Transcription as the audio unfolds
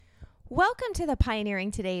Welcome to the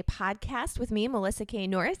Pioneering Today podcast with me, Melissa K.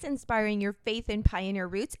 Norris, inspiring your faith in pioneer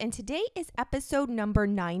roots. And today is episode number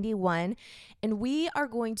 91, and we are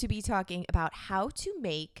going to be talking about how to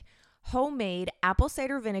make homemade apple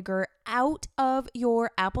cider vinegar out of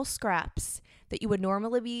your apple scraps that you would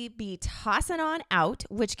normally be tossing on out,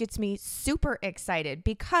 which gets me super excited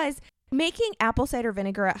because making apple cider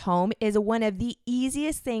vinegar at home is one of the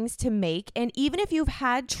easiest things to make. And even if you've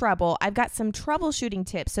had trouble, I've got some troubleshooting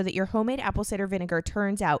tips so that your homemade apple cider vinegar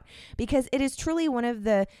turns out, because it is truly one of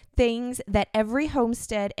the things that every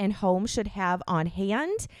homestead and home should have on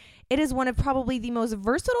hand. It is one of probably the most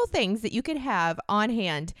versatile things that you could have on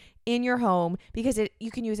hand in your home because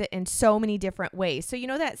you can use it in so many different ways. So you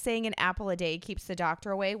know that saying, an apple a day keeps the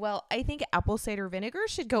doctor away? Well, I think apple cider vinegar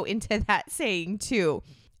should go into that saying too.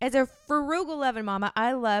 As a frugal loving mama,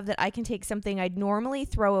 I love that I can take something I'd normally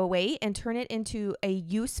throw away and turn it into a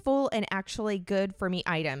useful and actually good for me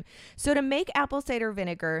item. So to make apple cider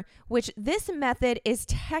vinegar, which this method is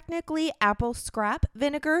technically apple scrap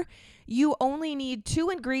vinegar, you only need 2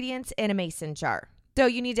 ingredients in a mason jar. So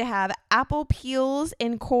you need to have apple peels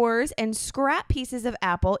and cores and scrap pieces of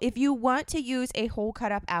apple. If you want to use a whole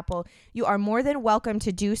cut up apple, you are more than welcome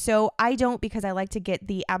to do so. I don't, because I like to get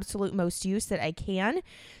the absolute most use that I can.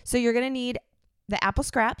 So you're going to need the apple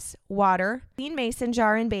scraps, water, clean mason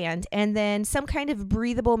jar and band, and then some kind of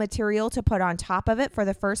breathable material to put on top of it for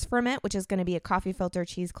the first ferment, which is going to be a coffee filter,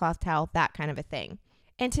 cheesecloth towel, that kind of a thing.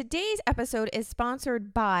 And today's episode is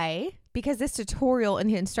sponsored by, because this tutorial and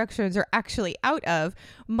the instructions are actually out of,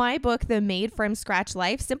 my book, The Made From Scratch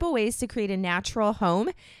Life, Simple Ways to Create a Natural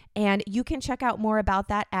Home. And you can check out more about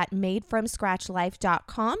that at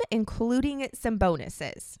madefromscratchlife.com, including some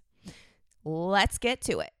bonuses. Let's get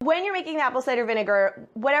to it. When you're making the apple cider vinegar,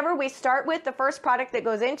 whatever we start with, the first product that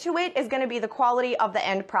goes into it is going to be the quality of the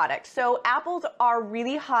end product. So apples are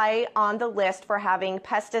really high on the list for having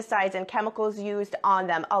pesticides and chemicals used on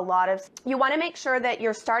them. You want to make sure that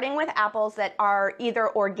you're starting with apples that are either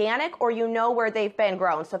organic or you know where they've been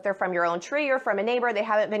grown. So if they're from your own tree or from a neighbor, they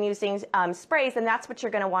haven't been using sprays, and that's what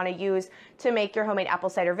you're going to want to use to make your homemade apple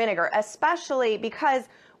cider vinegar, especially because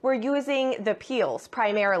we're using the peels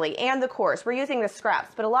primarily and the cores. We're using the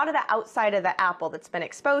scraps, but a lot of the outside of the apple that's been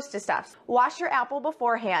exposed to stuff. Wash your apple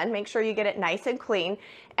beforehand. Make sure you get it nice and clean.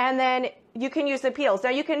 And then you can use the peels. Now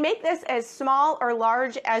you can make this as small or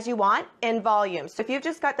large as you want in volume. So if you've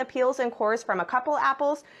just got the peels and cores from a couple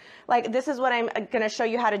apples, like this is what I'm going to show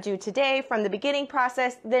you how to do today from the beginning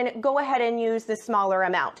process, then go ahead and use the smaller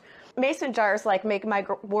amount. Mason jars make my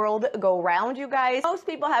world go round, you guys. Most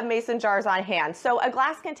people have mason jars on hand, so a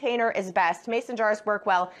glass container is best. Mason jars work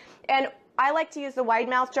well, and I like to use the wide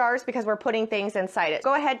mouth jars because we're putting things inside it.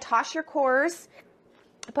 Go ahead, toss your cores,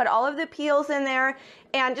 put all of the peels in there,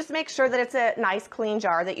 and just make sure that it's a nice clean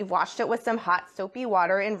jar, that you've washed it with some hot soapy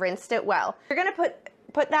water and rinsed it well. You're going to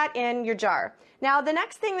put that in your jar. Now, the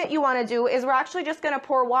next thing that you want to do is we're actually just going to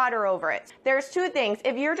pour water over it. There's 2 things.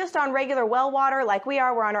 If you're just on regular well water like we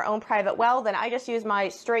are, we're on our own private well, then I just use my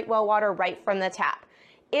straight well water right from the tap.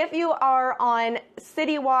 If you are on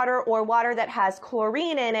city water or water that has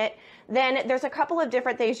chlorine in it, then there's a couple of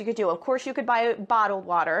different things you could do. Of course, you could buy bottled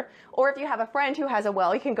water, or if you have a friend who has a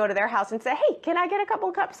well, you can go to their house and say, hey, can I get a couple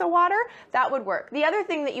cups of water? That would work. The other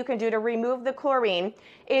thing that you can do to remove the chlorine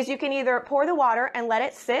is you can either pour the water and let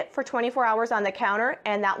it sit for 24 hours on the counter,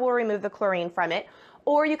 and that will remove the chlorine from it.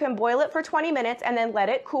 Or you can boil it for 20 minutes and then let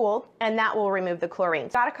it cool, and that will remove the chlorine.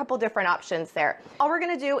 Got a couple different options there. All we're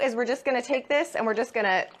going to do is we're just going to take this and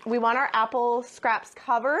we want our apple scraps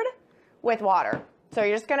covered with water. So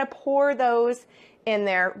you're just going to pour those in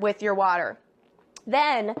there with your water.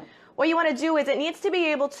 Then what you want to do is it needs to be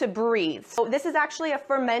able to breathe. So this is actually a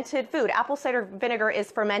fermented food. Apple cider vinegar is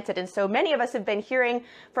fermented, and so many of us have been hearing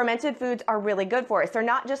fermented foods are really good for us. They're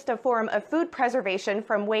not just a form of food preservation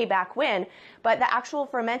from way back when, but the actual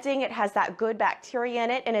fermenting, it has that good bacteria in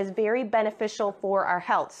it and is very beneficial for our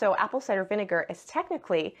health. So apple cider vinegar is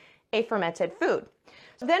technically a fermented food.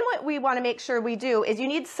 Then what we want to make sure we do is you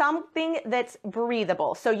need something that's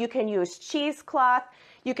breathable. So you can use cheesecloth.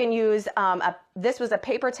 You can use, this was a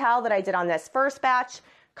paper towel that I did on this first batch.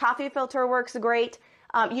 Coffee filter works great.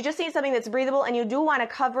 You just need something that's breathable, and you do want to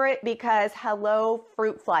cover it because hello,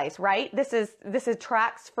 fruit flies, right? This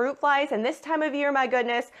attracts fruit flies, and this time of year, my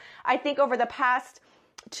goodness, I think over the past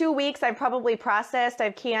 2 weeks, I've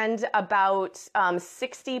canned about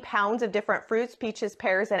 60 pounds of different fruits, peaches,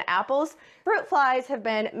 pears, and apples. Fruit flies have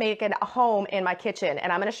been making a home in my kitchen,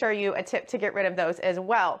 and I'm going to show you a tip to get rid of those as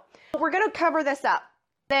well. We're going to cover this up.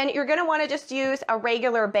 Then you're going to want to just use a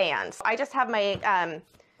regular band. I just have my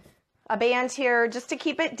a band here just to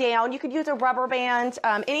keep it down. You could use a rubber band,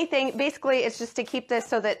 anything. Basically, it's just to keep this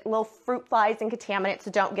so that little fruit flies and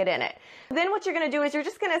contaminants don't get in it. Then what you're going to do is you're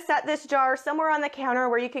just going to set this jar somewhere on the counter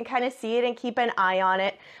where you can kind of see it and keep an eye on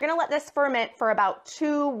it. You're going to let this ferment for about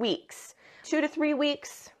 2 weeks, 2 to 3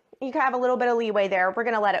 weeks. You can have a little bit of leeway there. We're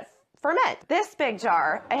going to let it ferment. This big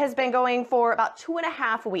jar has been going for about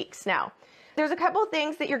 2.5 weeks now. There's a couple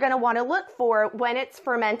things that you're going to want to look for when it's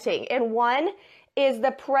fermenting, and one is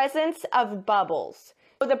the presence of bubbles.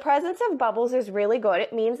 So the presence of bubbles is really good.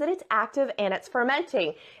 It means that it's active and it's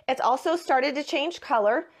fermenting. It's also started to change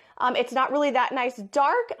color. It's not really that nice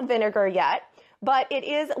dark vinegar yet, but it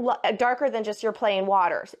is darker than just your plain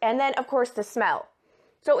waters. And then, of course, the smell.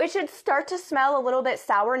 So it should start to smell a little bit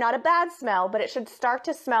sour, not a bad smell, but it should start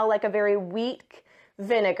to smell like a very weak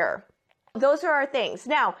vinegar. Those are our things.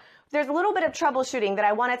 Now, there's a little bit of troubleshooting that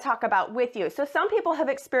I want to talk about with you. So some people have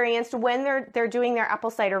experienced when they're doing their apple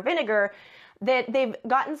cider vinegar that they've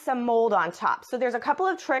gotten some mold on top. So there's a couple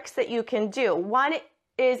of tricks that you can do. One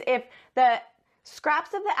is if the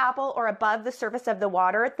scraps of the apple are above the surface of the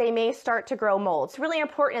water, they may start to grow mold. It's really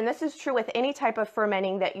important, and this is true with any type of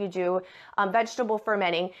fermenting that you do, vegetable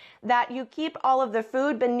fermenting, that you keep all of the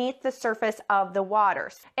food beneath the surface of the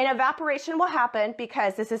waters. And evaporation will happen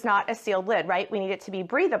because this is not a sealed lid, right? We need it to be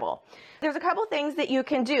breathable. There's a couple things that you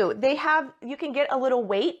can do. You can get a little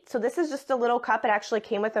weight. So this is just a little cup. It actually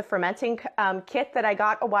came with a fermenting kit that I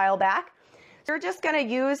got a while back. You're just going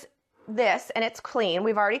to use this, and it's clean.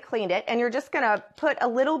 We've already cleaned it, and you're just going to put a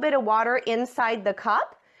little bit of water inside the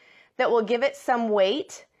cup that will give it some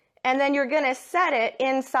weight, and then you're going to set it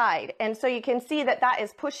inside. And so you can see that that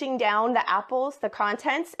is pushing down the apples, the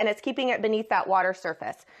contents, and it's keeping it beneath that water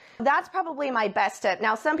surface. That's probably my best tip.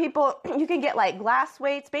 Now, some people, you can get like glass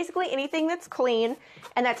weights, basically anything that's clean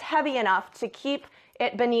and that's heavy enough to keep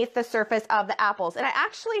it beneath the surface of the apples. And I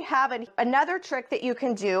actually have another trick that you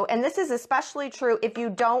can do, and this is especially true if you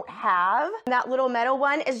don't have that little metal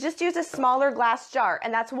one, is just use a smaller glass jar.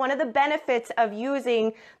 And that's one of the benefits of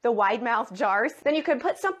using the wide mouth jars. Then you can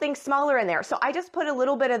put something smaller in there. So I just put a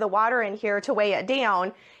little bit of the water in here to weigh it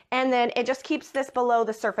down, and then it just keeps this below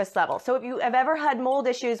the surface level. So if you have ever had mold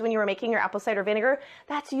issues when you were making your apple cider vinegar,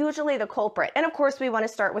 that's usually the culprit. And of course, we want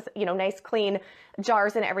to start with, nice clean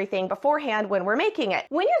jars and everything beforehand when we're making it.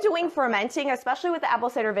 When you're doing fermenting, especially with the apple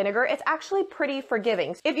cider vinegar, it's actually pretty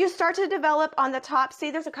forgiving. If you start to develop on the top,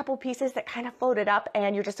 see there's a couple pieces that kind of floated up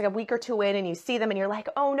and you're just like a week or two in and you see them and you're like,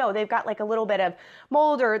 oh no, they've got like a little bit of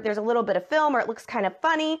mold, or there's a little bit of film, or it looks kind of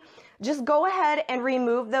funny. Just go ahead and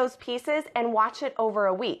remove those pieces and watch it over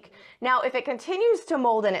a week. Now, if it continues to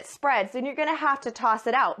mold and it spreads, then you're going to have to toss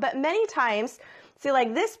it out. But many times, see,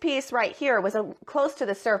 like this piece right here was close to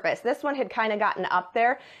the surface. This one had kind of gotten up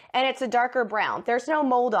there, and it's a darker brown. There's no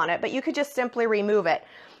mold on it, but you could just simply remove it.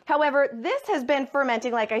 However, this has been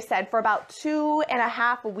fermenting, like I said, for about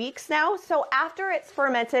 2.5 weeks now. So after it's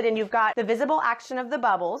fermented and you've got the visible action of the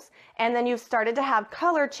bubbles, and then you've started to have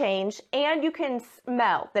color change, and you can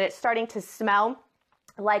smell that it's starting to smell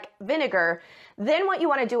like vinegar, then what you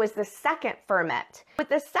want to do is the second ferment. With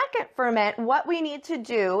the second ferment, what we need to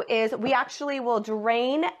do is we actually will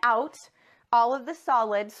drain out all of the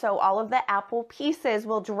solids, so all of the apple pieces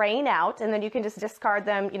will drain out, and then you can just discard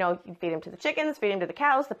them. You feed them to the chickens, feed them to the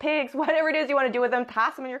cows, the pigs, whatever it is you want to do with them,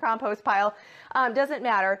 toss them in your compost pile, doesn't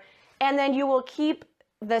matter. And then you will keep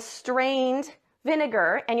the strained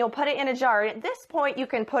vinegar and you'll put it in a jar. At this point, you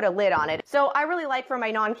can put a lid on it. So I really like for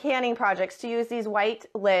my non-canning projects to use these white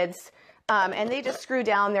lids, and they just screw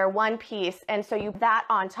down there one piece, and so you put that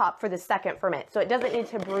on top for the second ferment. So it doesn't need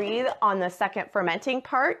to breathe on the second fermenting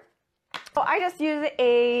part. So I just use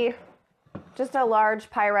just a large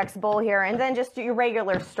Pyrex bowl here, and then just your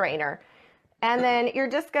regular strainer. And then you're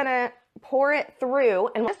just gonna pour it through,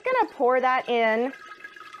 and we're just gonna pour that in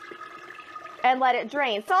and let it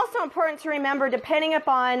drain. It's also important to remember, depending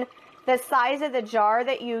upon the size of the jar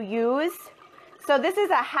that you use. So this is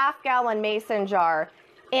a 1/2 gallon mason jar,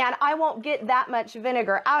 and I won't get that much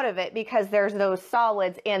vinegar out of it because there's those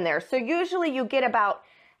solids in there. So usually you get about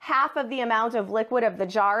half of the amount of liquid of the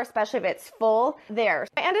jar, especially if it's full there.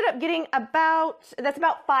 I ended up getting that's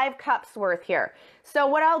about 5 cups worth here. So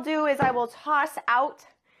what I'll do is I will toss out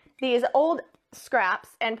these old scraps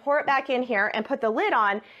and pour it back in here and put the lid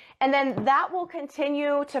on, and then that will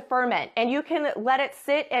continue to ferment, and you can let it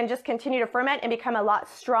sit and just continue to ferment and become a lot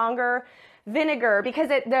stronger vinegar, because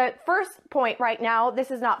the first point right now, this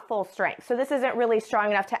is not full strength. So this isn't really strong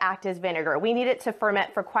enough to act as vinegar. We need it to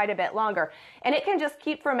ferment for quite a bit longer, and it can just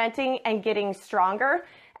keep fermenting and getting stronger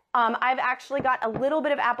I've actually got a little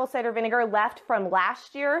bit of apple cider vinegar left from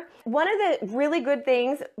last year. One of the really good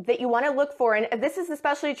things that you want to look for, and this is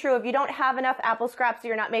especially true if you don't have enough apple scraps,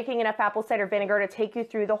 you're not making enough apple cider vinegar to take you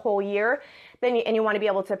through the whole year, and you want to be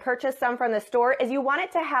able to purchase some from the store, is you want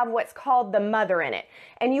it to have what's called the mother in it.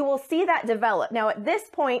 And you will see that develop. Now at this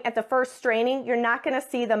point, at the first straining, you're not going to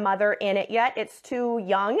see the mother in it yet. It's too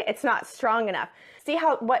young. It's not strong enough. See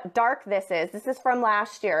what dark this is. This is from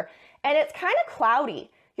last year. And it's kind of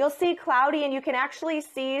cloudy. You'll see cloudy, and you can actually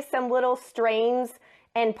see some little strains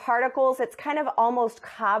and particles. It's kind of almost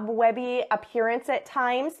cobwebby appearance at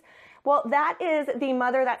times. Well, that is the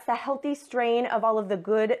mother. That's the healthy strain of all of the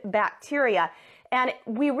good bacteria. And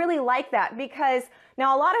we really like that because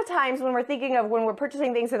now a lot of times when we're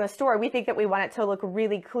purchasing things in the store, we think that we want it to look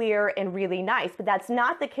really clear and really nice, but that's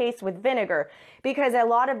not the case with vinegar because a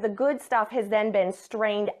lot of the good stuff has then been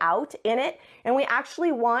strained out in it. And we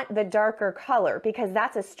actually want the darker color because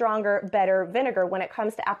that's a stronger, better vinegar when it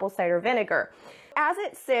comes to apple cider vinegar. As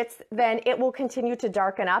it sits, then it will continue to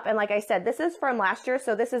darken up. And like I said, this is from last year,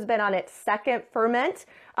 so this has been on its second ferment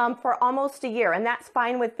for almost a year, and that's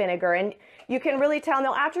fine with vinegar. And you can really tell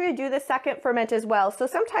now after you do the second ferment as well. So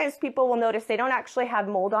sometimes people will notice they don't actually have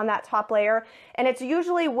mold on that top layer, and it's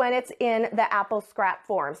usually when it's in the apple scrap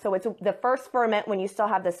form. So it's the first ferment when you still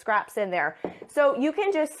have the scraps in there. So you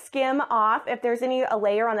can just skim off, if there's a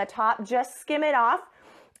layer on the top, just skim it off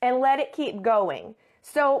and let it keep going.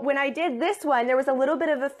 So when I did this one, there was a little bit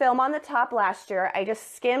of a film on the top last year. I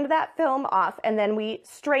just skimmed that film off and then we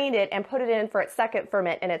strained it and put it in for its second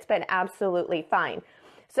ferment, and it's been absolutely fine.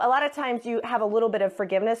 So a lot of times you have a little bit of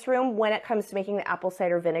forgiveness room when it comes to making the apple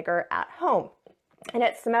cider vinegar at home. And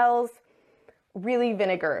it smells really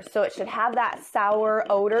vinegar. So it should have that sour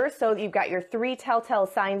odor. So you've got your 3 telltale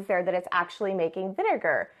signs there that it's actually making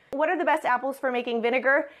vinegar. What are the best apples for making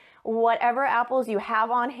vinegar? Whatever apples you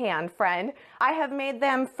have on hand, friend. I have made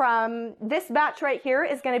them from, this batch right here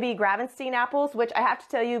is going to be Gravenstein apples, which I have to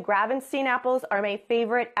tell you, Gravenstein apples are my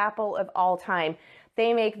favorite apple of all time.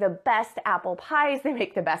 They make the best apple pies, they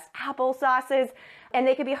make the best apple sauces, and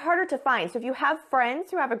they can be harder to find. So if you have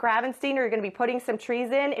friends who have a Gravenstein or you're going to be putting some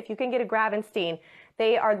trees in, if you can get a Gravenstein,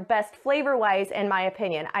 they are the best flavor-wise in my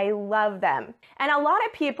opinion. I love them. And a lot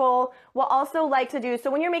of people will also like to do, so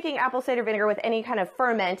when you're making apple cider vinegar with any kind of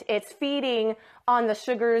ferment, it's feeding on the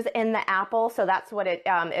sugars in the apple. So that's what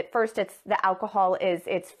at first it's the alcohol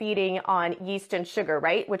it's feeding on yeast and sugar,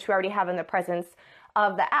 right? Which we already have in the presence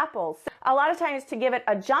of the apples. A lot of times to give it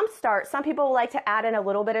a jump start, some people like to add in a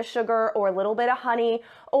little bit of sugar or a little bit of honey,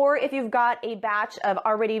 or if you've got a batch of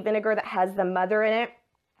already vinegar that has the mother in it,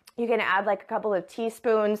 you can add like a couple of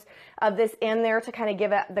teaspoons of this in there to kind of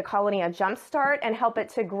give the colony a jump start and help it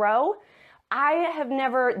to grow. I have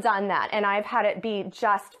never done that and I've had it be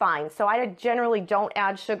just fine. So I generally don't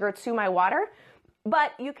add sugar to my water,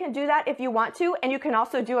 but you can do that if you want to. And you can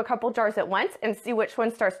also do a couple jars at once and see which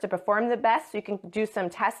one starts to perform the best. So you can do some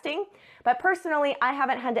testing. But personally, I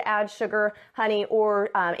haven't had to add sugar, honey, or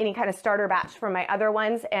any kind of starter batch for my other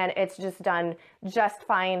ones. And it's just done just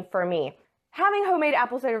fine for me. Having homemade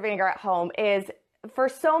apple cider vinegar at home is for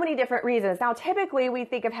so many different reasons. Now, typically we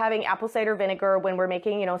think of having apple cider vinegar when we're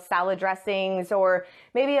making, salad dressings or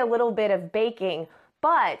maybe a little bit of baking.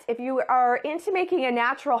 But if you are into making a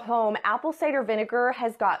natural home, apple cider vinegar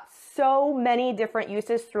has got so many different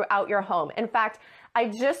uses throughout your home. In fact, I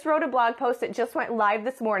just wrote a blog post that just went live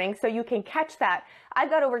this morning, so you can catch that. I've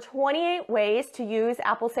got over 28 ways to use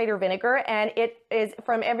apple cider vinegar, and it is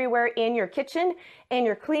from everywhere in your kitchen, in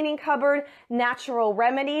your cleaning cupboard, natural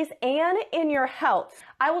remedies, and in your health.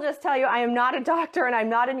 I will just tell you, I am not a doctor and I'm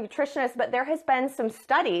not a nutritionist, but there has been some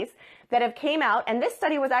studies that have came out, and this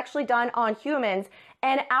study was actually done on humans,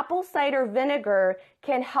 and apple cider vinegar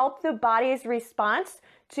can help the body's response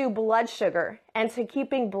to blood sugar and to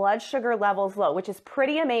keeping blood sugar levels low, which is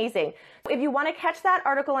pretty amazing. If you want to catch that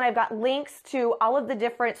article, and I've got links to all of the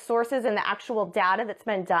different sources and the actual data that's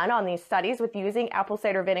been done on these studies with using apple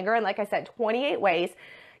cider vinegar, and like I said, 28 ways,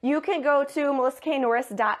 you can go to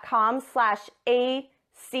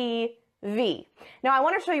melissaknorris.com/ACV. Now I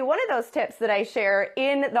want to show you one of those tips that I share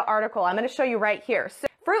in the article. I'm going to show you right here. So,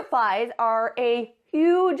 fruit flies are a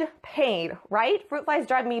huge pain, right? Fruit flies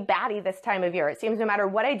drive me batty this time of year. It seems no matter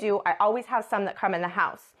what I do, I always have some that come in the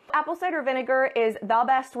house. Apple cider vinegar is the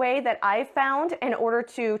best way that I've found in order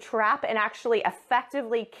to trap and actually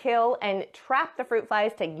effectively kill and trap the fruit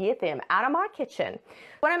flies to get them out of my kitchen.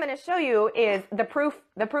 What I'm going to show you is the proof.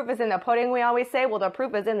 The proof is in the pudding, we always say. Well, the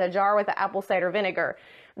proof is in the jar with the apple cider vinegar.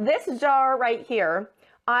 This jar right here,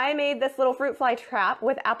 I made this little fruit fly trap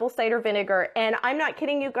with apple cider vinegar, and I'm not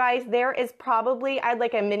kidding you guys, there is probably, I had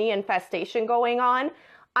like a mini infestation going on.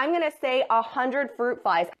 I'm going to say 100 fruit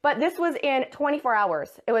flies, but this was in 24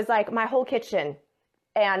 hours. It was like my whole kitchen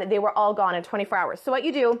and they were all gone in 24 hours. So what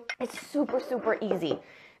you do, it's super, super easy.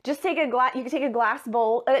 Just take a glass, you can take a glass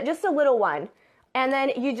bowl, just a little one. And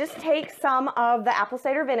then you just take some of the apple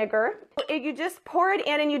cider vinegar. You just pour it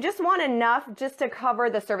in and you just want enough just to cover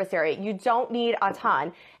the surface area. You don't need a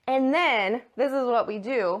ton. And then this is what we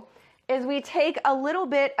do, is we take a little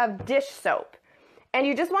bit of dish soap and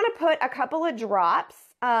you just want to put a couple of drops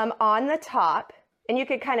on the top, and you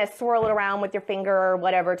could kind of swirl it around with your finger or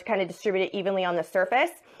whatever to kind of distribute it evenly on the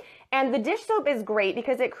surface. And the dish soap is great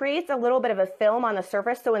because it creates a little bit of a film on the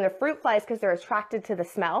surface. So when the fruit flies, because they're attracted to the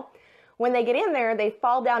smell, when they get in there, they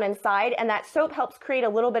fall down inside, and that soap helps create a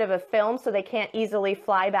little bit of a film so they can't easily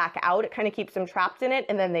fly back out. It kind of keeps them trapped in it,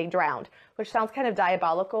 and then they drown, which sounds kind of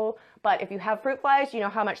diabolical. But if you have fruit flies, you know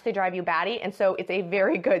how much they drive you batty, and so it's a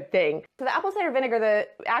very good thing. So the apple cider vinegar,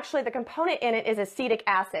 actually the component in it is acetic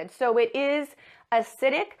acid. So it is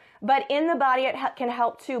acidic, but in the body it can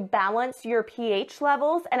help to balance your pH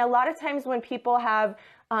levels. And a lot of times when people have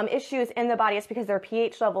issues in the body, it's because their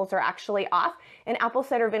pH levels are actually off, and apple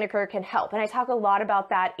cider vinegar can help. And I talk a lot about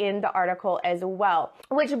that in the article as well.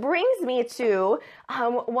 Which brings me to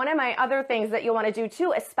one of my other things that you'll want to do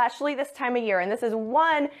too, especially this time of year. And this is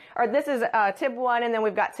tip one, and then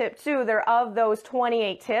we've got tip two. They're of those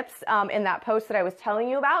 28 tips in that post that I was telling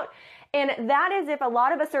you about. And that is if a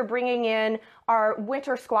lot of us are bringing in our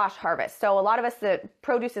winter squash harvest. So a lot of us, the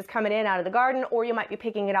produce is coming in out of the garden, or you might be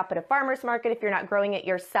picking it up at a farmer's market if you're not growing it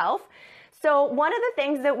yourself. So one of the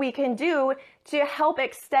things that we can do to help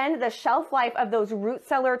extend the shelf life of those root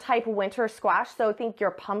cellar type winter squash, so think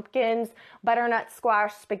your pumpkins, butternut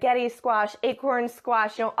squash, spaghetti squash, acorn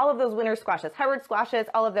squash, all of those winter squashes, Hubbard squashes,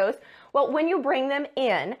 all of those. Well, when you bring them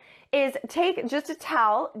in, is take just a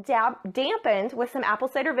towel, dampened with some apple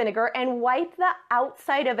cider vinegar, and wipe the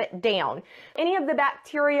outside of it down. Any of the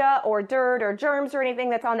bacteria or dirt or germs or anything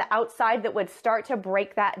that's on the outside that would start to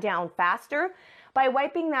break that down faster, by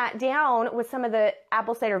wiping that down with some of the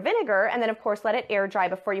apple cider vinegar, and then of course let it air dry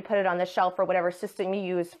before you put it on the shelf or whatever system you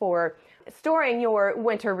use for storing your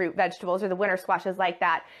winter root vegetables or the winter squashes like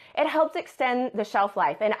that. It helps extend the shelf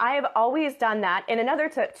life. And I have always done that. And another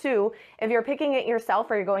tip too, if you're picking it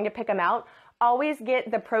yourself or you're going to pick them out, always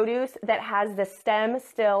get the produce that has the stem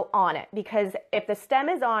still on it, because if the stem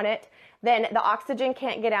is on it, then the oxygen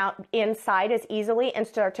can't get out inside as easily and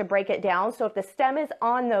start to break it down. So if the stem is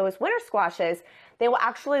on those winter squashes, they will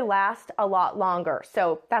actually last a lot longer.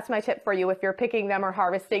 So that's my tip for you. If you're picking them or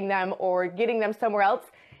harvesting them or getting them somewhere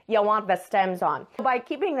else, you'll want the stems on. By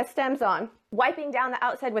keeping the stems on, wiping down the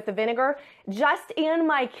outside with the vinegar, just in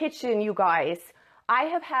my kitchen, you guys, I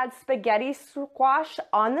have had spaghetti squash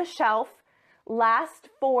on the shelf last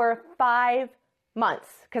for 5 months,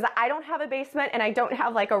 because I don't have a basement and I don't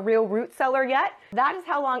have like a real root cellar yet. That is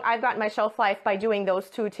how long I've gotten my shelf life by doing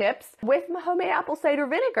those 2 tips with my homemade apple cider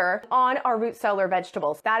vinegar on our root cellar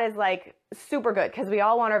vegetables. That is like super good, because we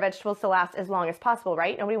all want our vegetables to last as long as possible,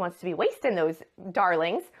 right? Nobody wants to be wasting those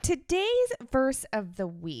darlings. Today's verse of the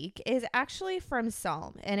week is actually from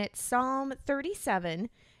Psalm, and it's Psalm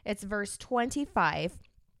 37. It's verse 25.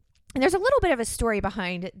 And there's a little bit of a story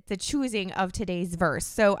behind the choosing of today's verse.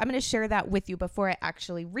 So I'm going to share that with you before I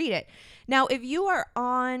actually read it. Now, if you are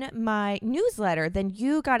on my newsletter, then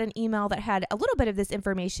you got an email that had a little bit of this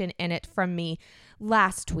information in it from me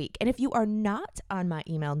last week. And if you are not on my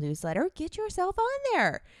email newsletter, get yourself on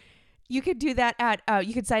there. You could do that at,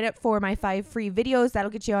 you could sign up for my 5 free videos.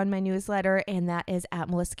 That'll get you on my newsletter. And that is at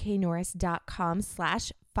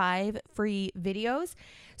melissaknorris.com/5 free videos.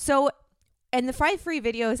 So, and the 5 free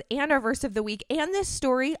videos and our verse of the week and this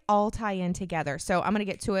story all tie in together. So I'm going to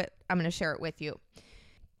get to it. I'm going to share it with you.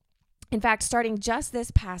 In fact, starting just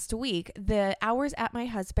this past week, the hours at my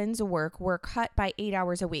husband's work were cut by 8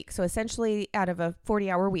 hours a week. So essentially out of a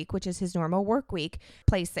 40-hour week, which is his normal work week,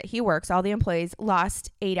 place that he works, all the employees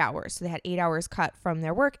lost 8 hours. So they had 8 hours cut from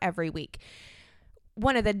their work every week.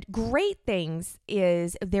 One of the great things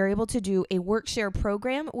is they're able to do a work share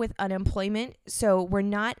program with unemployment. So we're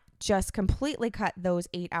not just completely cut those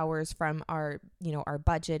 8 hours from our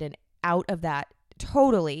budget and out of that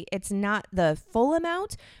totally. It's not the full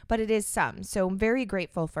amount, but it is some. So I'm very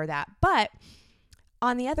grateful for that. But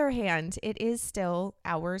on the other hand, it is still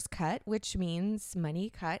hours cut, which means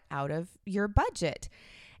money cut out of your budget.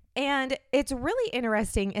 And it's really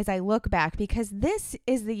interesting as I look back, because this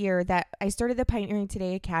is the year that I started the Pioneering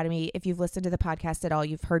Today Academy. If you've listened to the podcast at all,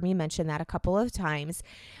 you've heard me mention that a couple of times.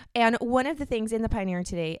 And one of the things in the Pioneering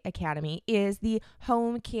Today Academy is the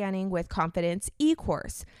Home Canning with Confidence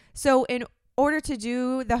e-course. So in order to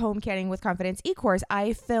do the Home Canning with Confidence e-course,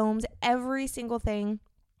 I filmed every single thing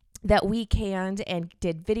that we canned and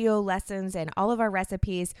did video lessons and all of our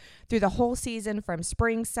recipes through the whole season from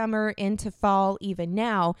spring, summer into fall, even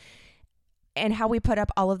now, and how we put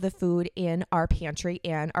up all of the food in our pantry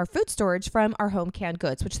and our food storage from our home canned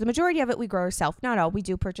goods, which the majority of it we grow ourselves. Not all. We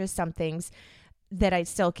do purchase some things that I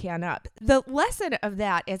still can up. The lesson of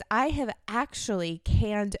that is I have actually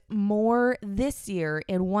canned more this year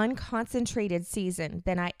in one concentrated season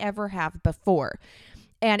than I ever have before.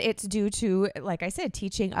 And it's due to, like I said,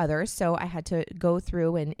 teaching others. So I had to go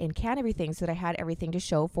through and can everything so that I had everything to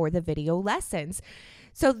show for the video lessons.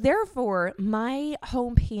 So therefore, my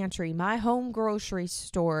home pantry, my home grocery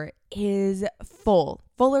store is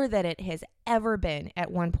fuller than it has ever been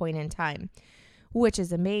at one point in time, which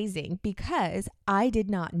is amazing because I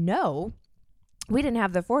did not know, we didn't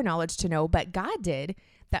have the foreknowledge to know, but God did,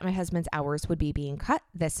 that my husband's hours would be being cut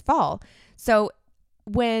this fall. So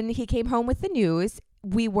when he came home with the news,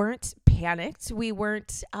 we weren't panicked. We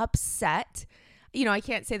weren't upset. I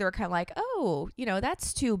can't say they were kind of like, oh,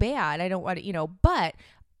 that's too bad. I don't want to, but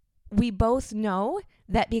we both know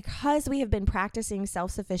that because we have been practicing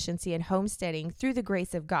self-sufficiency and homesteading through the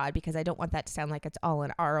grace of God, because I don't want that to sound like it's all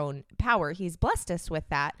in our own power. He's blessed us with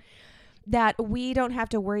that we don't have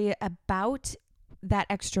to worry about that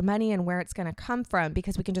extra money and where it's going to come from,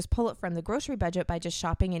 because we can just pull it from the grocery budget by just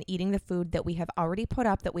shopping and eating the food that we have already put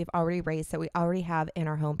up, that we've already raised, that we already have in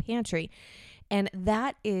our home pantry. And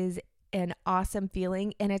that is an awesome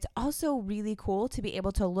feeling. And it's also really cool to be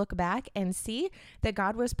able to look back and see that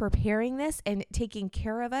God was preparing this and taking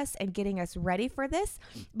care of us and getting us ready for this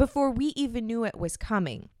before we even knew it was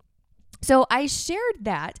coming. So I shared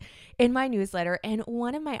that in my newsletter, and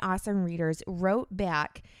one of my awesome readers wrote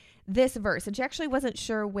back this verse, and she actually wasn't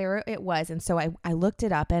sure where it was. And so I looked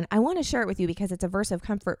it up, and I want to share it with you because it's a verse of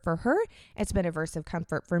comfort for her. It's been a verse of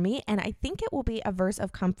comfort for me, and I think it will be a verse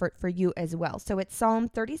of comfort for you as well. So it's Psalm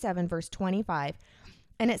 37, verse 25.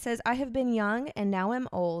 And it says, I have been young and now am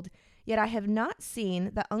old, yet I have not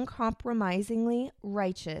seen the uncompromisingly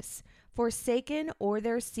righteous forsaken or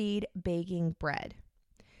their seed begging bread.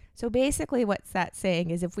 So basically what's that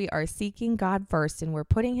saying is if we are seeking God first and we're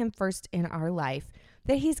putting him first in our life,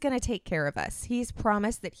 that he's going to take care of us. He's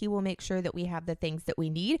promised that he will make sure that we have the things that we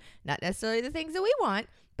need, not necessarily the things that we want,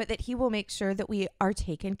 but that he will make sure that we are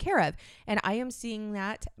taken care of. And I am seeing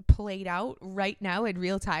that played out right now in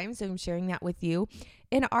real time. So I'm sharing that with you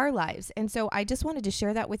in our lives. And so I just wanted to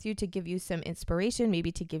share that with you to give you some inspiration,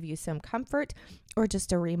 maybe to give you some comfort, or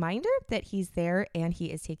just a reminder that he's there and he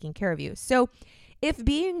is taking care of you. So if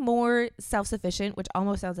being more self-sufficient, which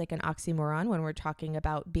almost sounds like an oxymoron when we're talking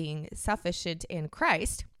about being sufficient in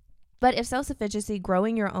Christ, but if self-sufficiency,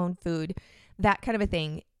 growing your own food, that kind of a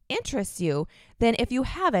thing interests you, then if you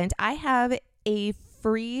haven't, I have a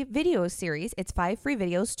free video series. It's 5 free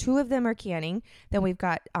videos. 2 of them are canning. Then we've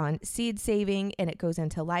got on seed saving, and it goes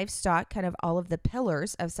into livestock, kind of all of the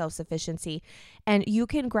pillars of self-sufficiency. And you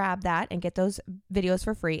can grab that and get those videos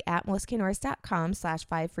for free at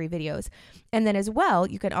melissaknorris.com/5 free videos. And then as well,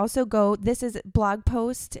 you can also go, this is blog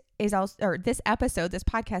post is also, or this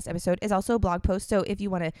podcast episode is also a blog post. So if you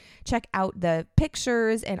want to check out the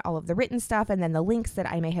pictures and all of the written stuff, and then the links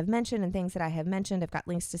that I may have mentioned and things that I have mentioned, I've got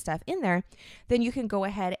links to stuff in there, then you can go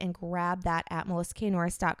ahead and grab that at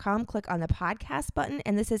melissaknorris.com, click on the podcast button,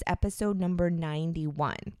 and this is episode number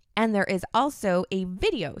 91. And there is also a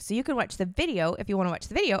video. So you can watch the video if you want to watch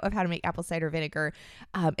the video of how to make apple cider vinegar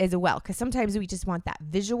as well. Because sometimes we just want that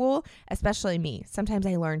visual, especially me. Sometimes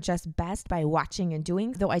I learn just best by watching and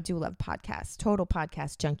doing, though I do love podcasts. Total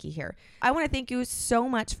podcast junkie here. I want to thank you so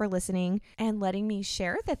much for listening and letting me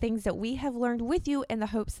share the things that we have learned with you in the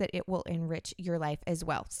hopes that it will enrich your life as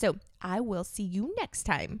well. So I will see you next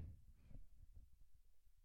time.